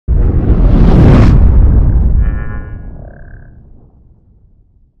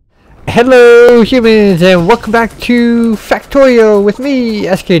Hello humans and welcome back to Factorio with me,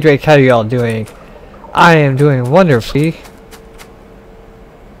 SK Drake. How are y'all doing? I am doing wonderfully.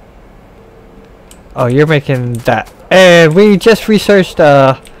 Oh, you're making that. And we just researched,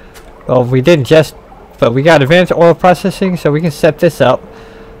 well, we didn't just, but we got advanced oil processing, so we can set this up.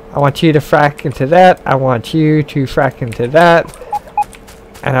 I want you to frack into that. I want you to frack into that.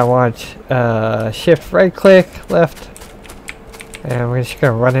 And I want, shift right click, left. And we're just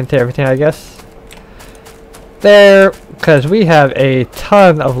gonna run into everything, I guess. There, because we have a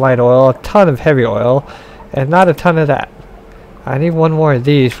ton of light oil, a ton of heavy oil, and not a ton of that. I need one more of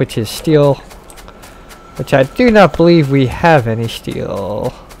these, which is steel, which I do not believe we have any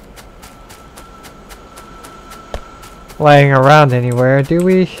steel laying around anywhere, do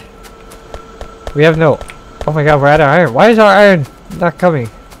we? We have no. Oh my god, we're out of iron. Why is our iron not coming?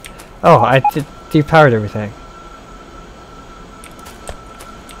 Oh, I depowered everything.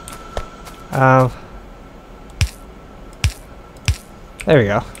 There we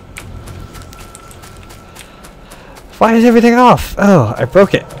go. Why is everything off? Oh, I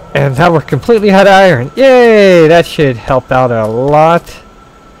broke it. And now we're completely out of iron. Yay! That should help out a lot.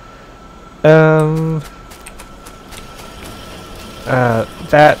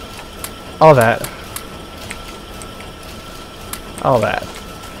 That. All that. All that.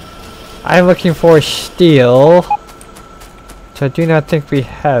 I'm looking for steel. So I do not think we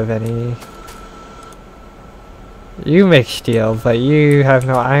have any. You make steel, but you have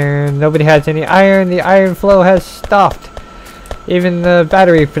no iron. Nobody has any iron. The iron flow has stopped. Even the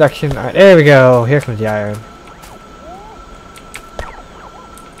battery production. There we go. Here comes the iron.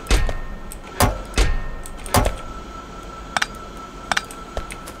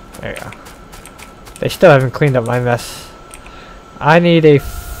 There we go. They still haven't cleaned up my mess. I need a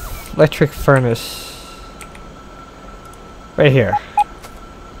electric furnace. Right here.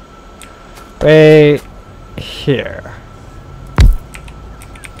 Right here.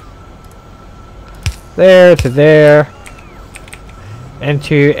 There to there.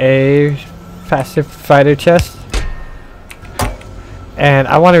 Into a passive fighter chest. And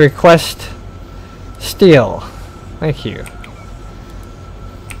I want to request steel. Thank you.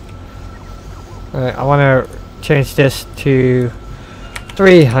 I want to change this to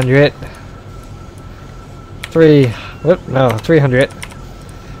 300. 300.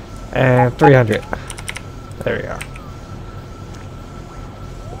 And 300. There we go.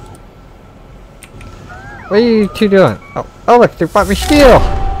 What are you two doing? Oh look, they brought me steel!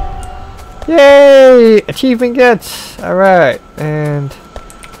 Yay! Achievement gets! Alright, and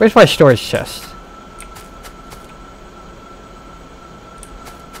where's my storage chest?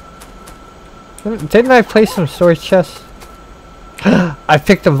 Didn't I place some storage chests? I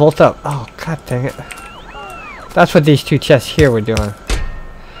picked them both up. Oh, god dang it. That's what these two chests here were doing.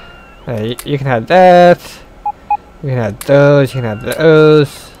 You can have that. You can have those. You can have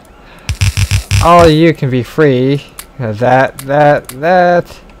those. All of you can be free. You can have that.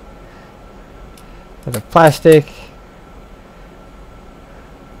 And the plastic.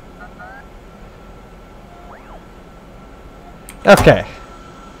 Okay.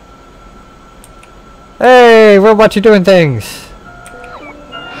 Hey, robot, you're doing things.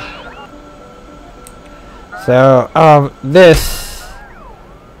 So, this.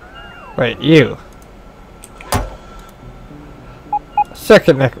 Wait, you.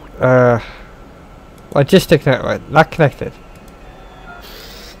 Circuit logistic network, not connected.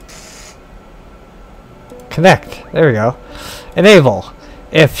 Connect. There we go. Enable.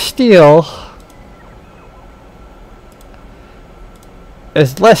 If steel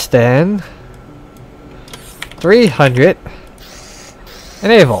is less than 300,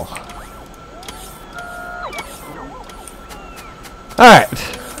 enable. Alright.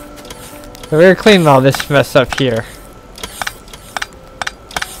 So we're cleaning all this mess up here.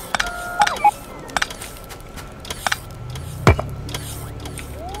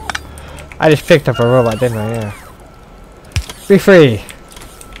 I just picked up a robot, didn't I? Yeah. Be free.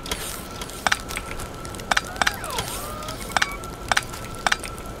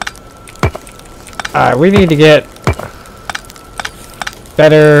 Alright, we need to get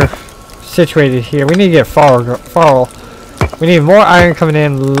better situated here. We need to get fall. We need more iron coming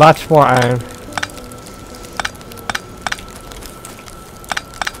in, lots more iron.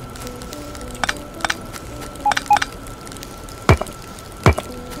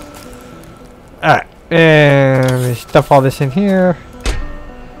 Alright, and we stuff all this in here.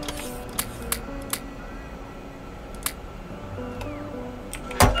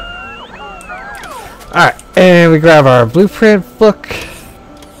 Alright, and we grab our blueprint book.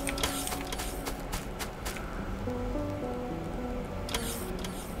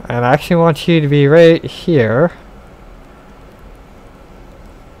 And I actually want you to be right here.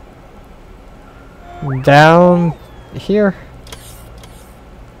 Down here.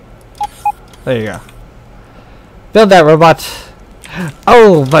 There you go. Build that, robots.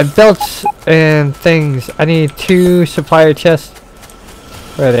 Oh, my belts and things. I need 2 supplier chests.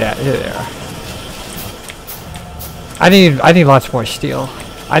 Where are they at? Here they are. I need lots more steel.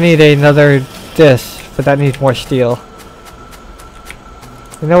 I need another this, but that needs more steel.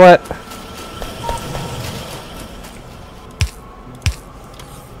 You know what?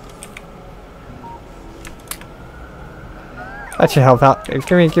 That should help out.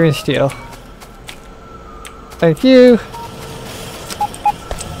 Give me steel. Thank you.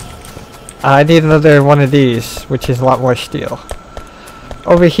 I need another one of these, which is a lot more steel.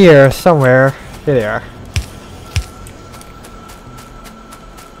 Over here, somewhere. Here they are.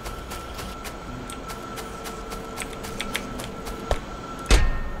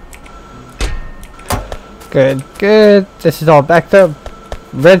 Good, good. This is all backed up.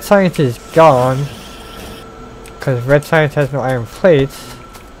 Red Science is gone. Because Red Science has no iron plates.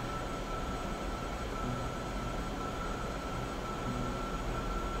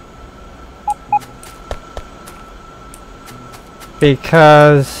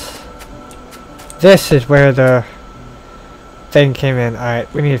 Because this is where the thing came in.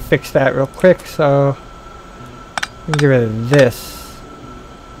 Alright, we need to fix that real quick, so let me get rid of this.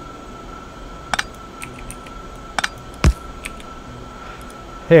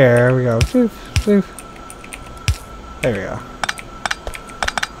 Here we go. Boop, boop. There we go.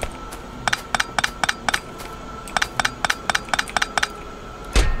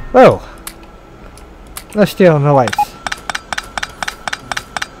 Whoa! No steel, no lights.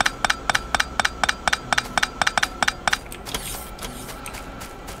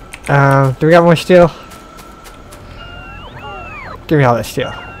 Do we got more steel? Give me all that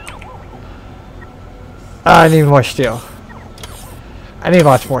steel. I need more steel. I need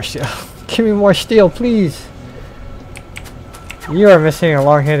lots more steel. Give me more steel, please. You are missing a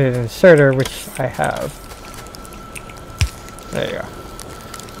long-handed inserter, which I have. There you go.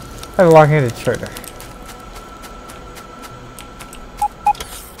 I have a long-handed inserter.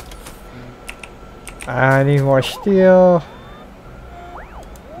 I need more steel.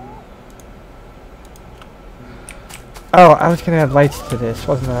 Oh, I was gonna add lights to this,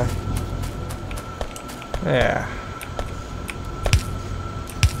 wasn't I? Yeah.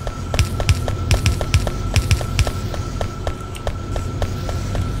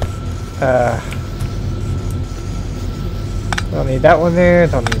 Don't need that one there,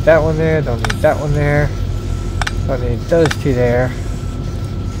 don't need that one there, don't need that one there. Don't need those 2 there.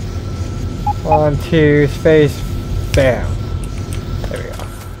 1, 2, space, bam. There we go.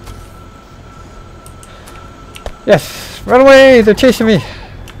 Yes! Run away! They're chasing me!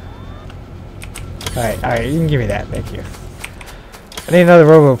 Alright, you can give me that, thank you. I need another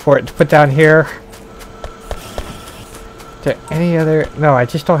robo port to put down here. Is there any other... No, I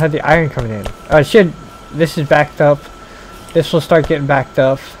just don't have the iron coming in. I should... This is backed up. This will start getting backed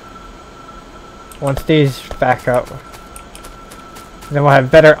up. Once these back up. And then we'll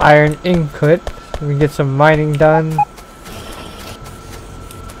have better iron input. We can get some mining done.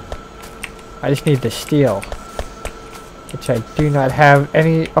 I just need the steel. Which I do not have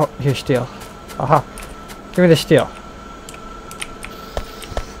any... Oh, here's steel. Aha. Give me the steel.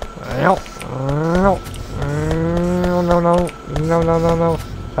 No. No. No, no. No, no, no, no.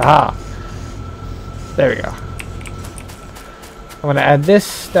 Aha. There we go. I'm going to add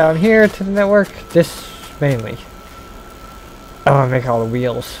this down here to the network. This mainly. I want to make all the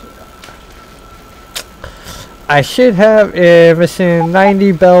wheels. I should have missing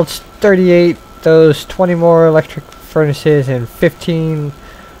 90 belts, 38, those 20 more electric furnaces, and 15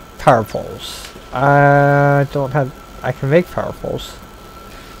 power poles. I don't have... I can make power poles.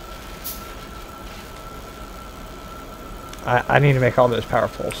 I need to make all those power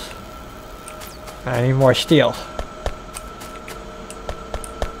poles. I need more steel.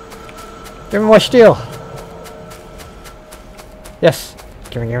 Give me more steel. Yes.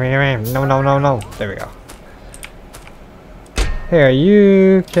 Give me. No, no, no, no. There we go. Here,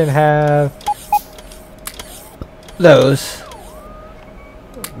 you can have those.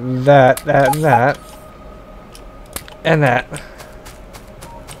 That, and that. And that.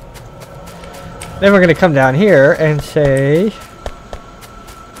 Then we're going to come down here and say...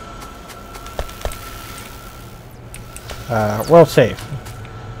 world save.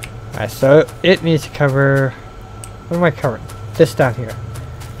 Alright, so it needs to cover... What am I covering? This down here.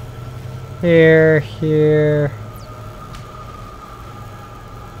 Here.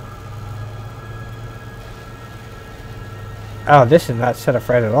 Oh, this is not set up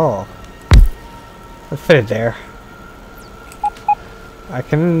right at all. Let's put it there. I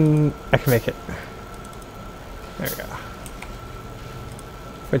can make it. There we go.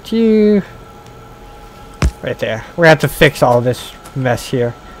 Put you right there. We have to fix all this mess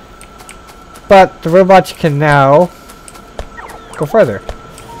here. But the robots can now go further.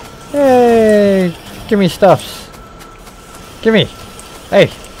 Hey, give me stuffs. Give me. Hey,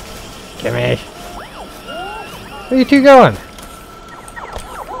 give me. Where are you two going?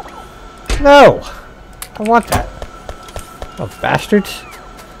 No, I want that. Oh, bastards.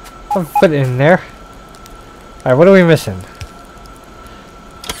 I'll put it in there. Alright, what are we missing?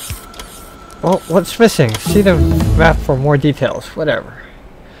 Well, what's missing? See the map for more details. Whatever.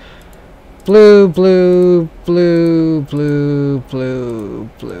 Blue, blue, blue, blue, blue,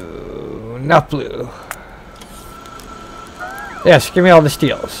 blue. Not blue. Yes, give me all the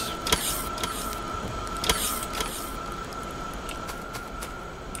steels.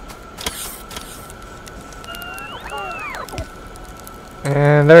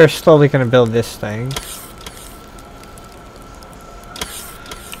 And they're slowly going to build this thing.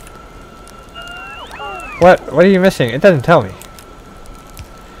 What are you missing? It doesn't tell me.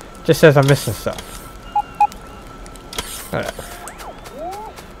 It just says I'm missing stuff. Whatever.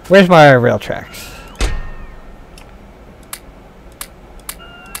 Where's my rail tracks?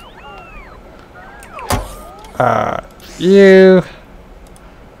 You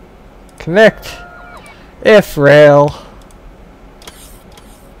connect if rail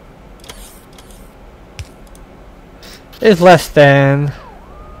is less than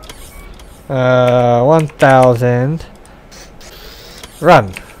 1000.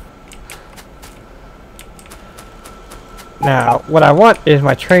 Run. Now, what I want is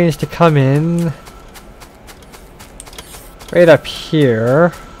my trains to come in right up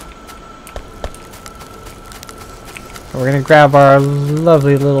here. So we're gonna grab our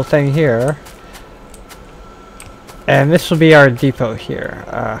lovely little thing here, and this will be our depot here.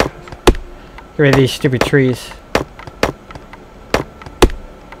 Get rid of these stupid trees.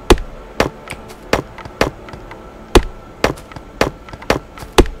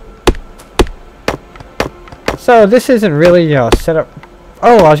 So this isn't really, you know, set up.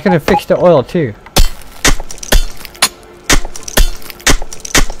 Oh, I was gonna fix the oil too.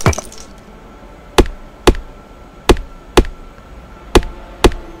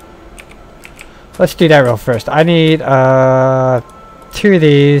 Let's do that real first. I need 2 of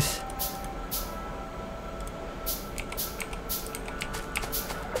these.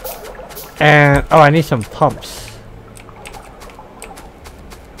 And oh, I need some pumps.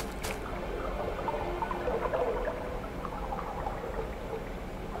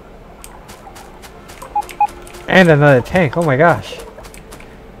 And another tank. Oh my gosh.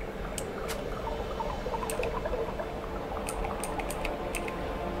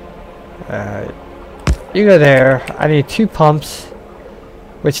 You go there. I need 2 pumps,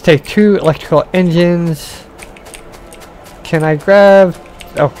 which take 2 electrical engines. Can I grab?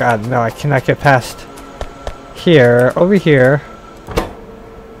 Oh god, no, I cannot get past here. Over here.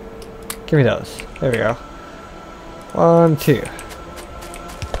 Give me those. There we go. 1, 2.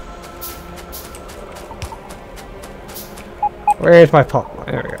 Where's my pump?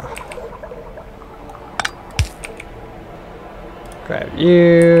 There we go. Grab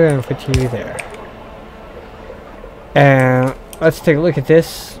you and put you there. And let's take a look at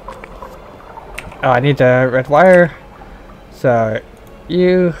this. Oh, I need the red wire. So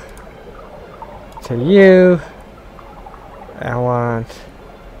you to you. I want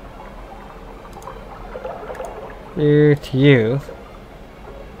you to you.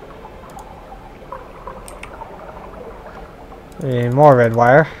 And more red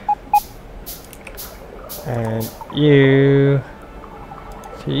wire. And you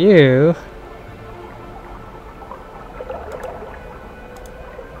to you.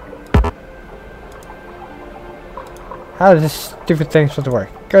 How is this stupid thing supposed to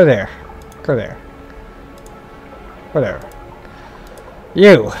work? Go there. Go there. Whatever.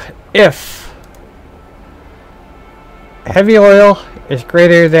 You, if heavy oil is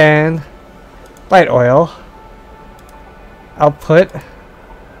greater than light oil, output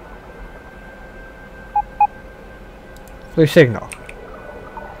blue signal.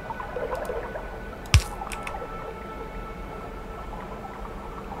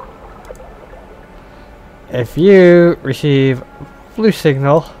 If you receive blue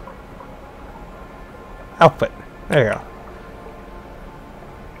signal, output. There you go.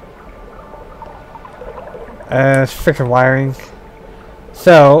 It's freaking wiring.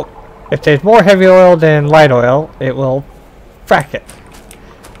 So, if there's more heavy oil than light oil, it will frack it.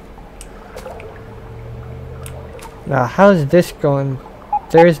 Now, how's this going?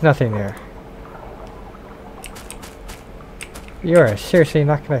 There is nothing there. You are seriously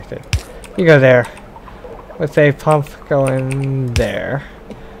not connected. You go there. With a pump going there.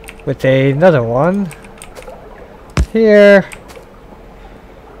 With another one. Here.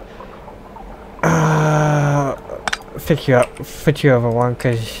 Pick you up. Put you over one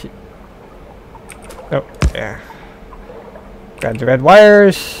because... Oh, yeah. Grab the red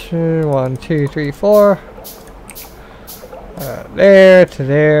wires. 1, 2, 3, 4. There to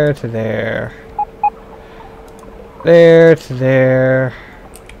there to there. There to there.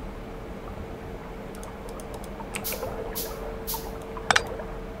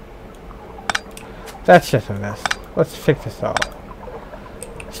 That's just a mess. Let's fix this all.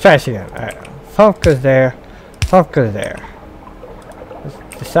 Let's try this again. Alright. Pump goes there. Pump goes there.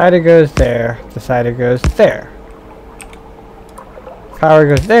 Decider goes there. Decider goes there. Power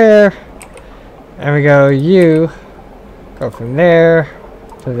goes there. And we go U. Go from there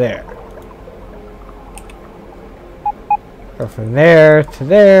to there. Go from there to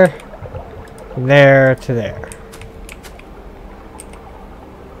there. From there to there.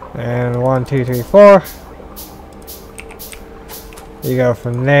 And 1, 2, 3, 4. You go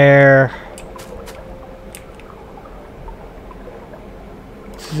from there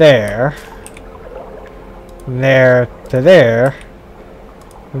to there. From there to there.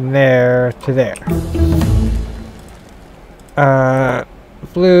 From there to there.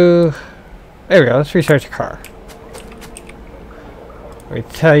 Blue. There we go. Let's research a car. We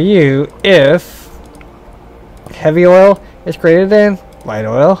tell you if heavy oil is greater than light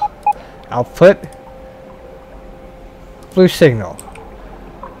oil. Output. Blue signal.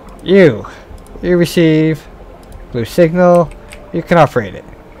 You receive blue signal. You can operate it.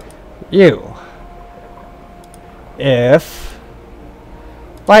 If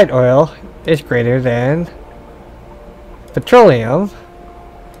light oil is greater than petroleum,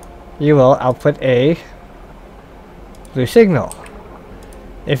 you will output a blue signal.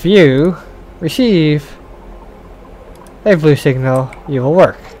 If you receive a blue signal, you will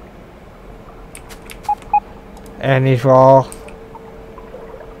work. And these were all...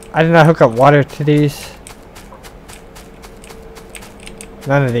 I did not hook up water to these.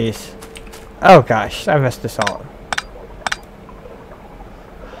 None of these. Oh gosh, I messed this all up.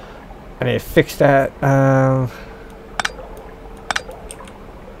 I need to fix that.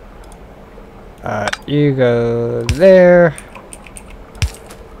 You go there.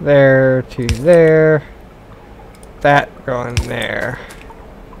 There to there. That going there.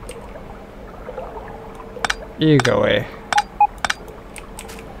 You go away.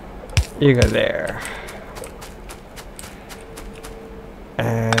 You go there.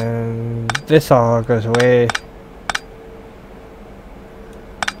 And this all goes away.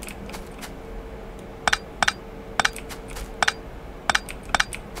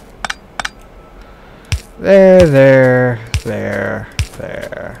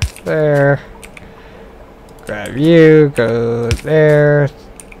 There. Grab you, go there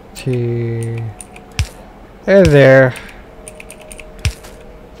to there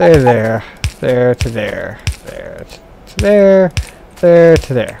to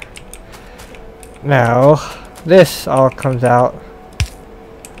there. Now, this all comes out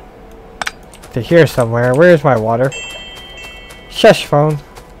to here somewhere. Where's my water? Shush phone.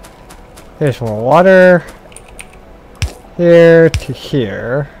 There's more water. Here to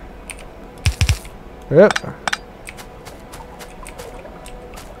here. Oop.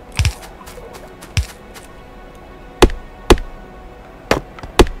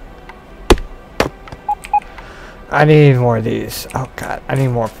 I need more of these. Oh god, I need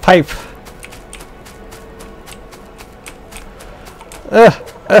more pipe.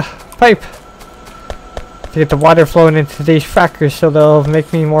 Pipe. To get the water flowing into these frackers so they'll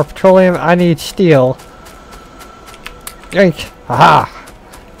make me more petroleum, I need steel. Yoink. Aha.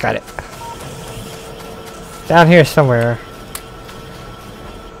 Got it. Down here somewhere.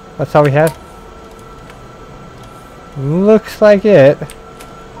 That's all we had? Looks like it.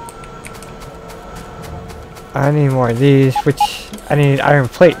 I need more of these, which I need iron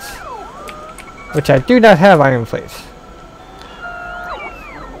plates. Which I do not have iron plates.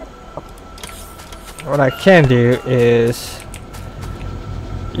 What I can do is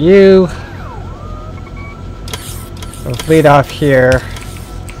you lead off here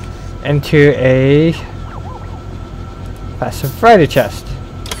into a passive variety chest.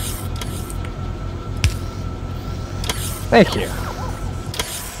 Thank you.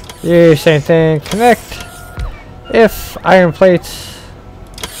 You same thing, connect. If iron plates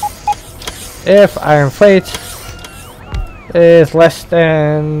is less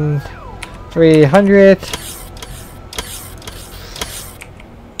than 300,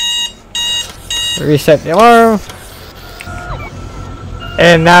 Reset the alarm.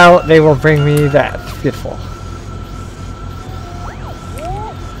 And now they will bring me that. Beautiful.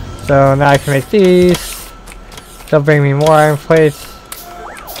 So now I can make these. They'll bring me more iron plates.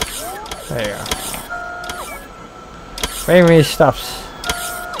 There you go. Bring me stuffs.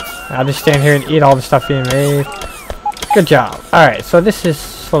 I'll just stand here and eat all the stuff being made. Good job. Alright, so this is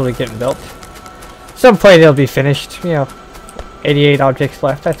slowly getting built. Some point it'll be finished. You know, 88 objects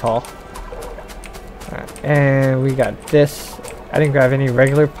left, that's all. Alright, and we got this. I didn't grab any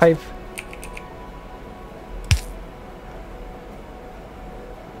regular pipe.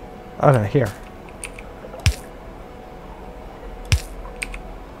 Oh no, here.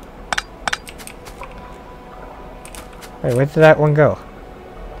 Wait, where did that one go?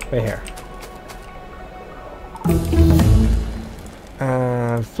 Right here.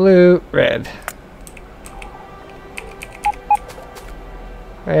 Blue, red.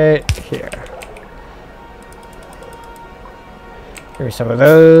 Right here. Here's some of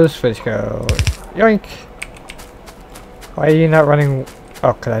those. Let's go. Yoink! Why are you not running?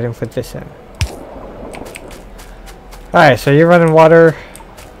 Oh, because I didn't put this in. Alright, so you're running water.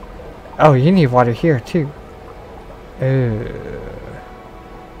 Oh, you need water here too. You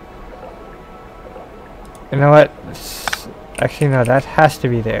know what? Actually, no, that has to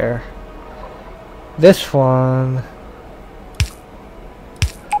be there. This one.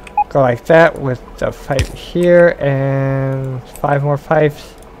 Go like that with the pipe here and 5 more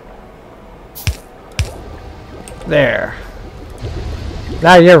pipes. There.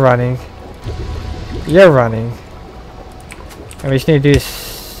 Now you're running. You're running. And we just need to do the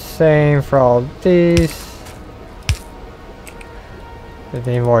same for all these. We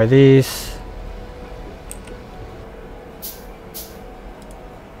need more of these.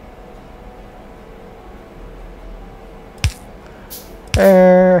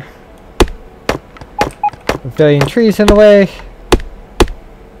 There. A billion trees in the way.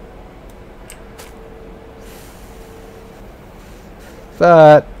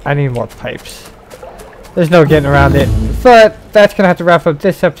 But I need more pipes. There's no getting around it. But that's gonna have to wrap up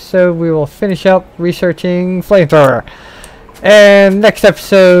this episode. We will finish up researching flamethrower. And next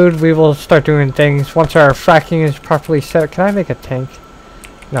episode we will start doing things once our fracking is properly set. Can I make a tank?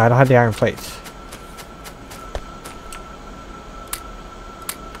 No, I don't have the iron plates.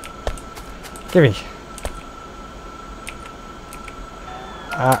 Give me.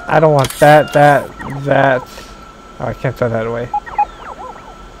 I don't want that. Oh, I can't throw that away.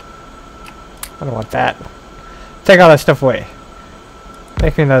 I don't want that. Take all that stuff away.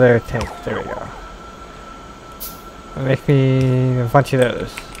 Make me another tank. There we go. Make me a bunch of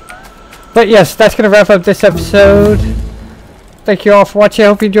those. But yes, that's going to wrap up this episode. Thank you all for watching. I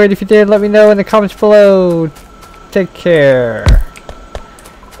hope you enjoyed. If you did, let me know in the comments below. Take care.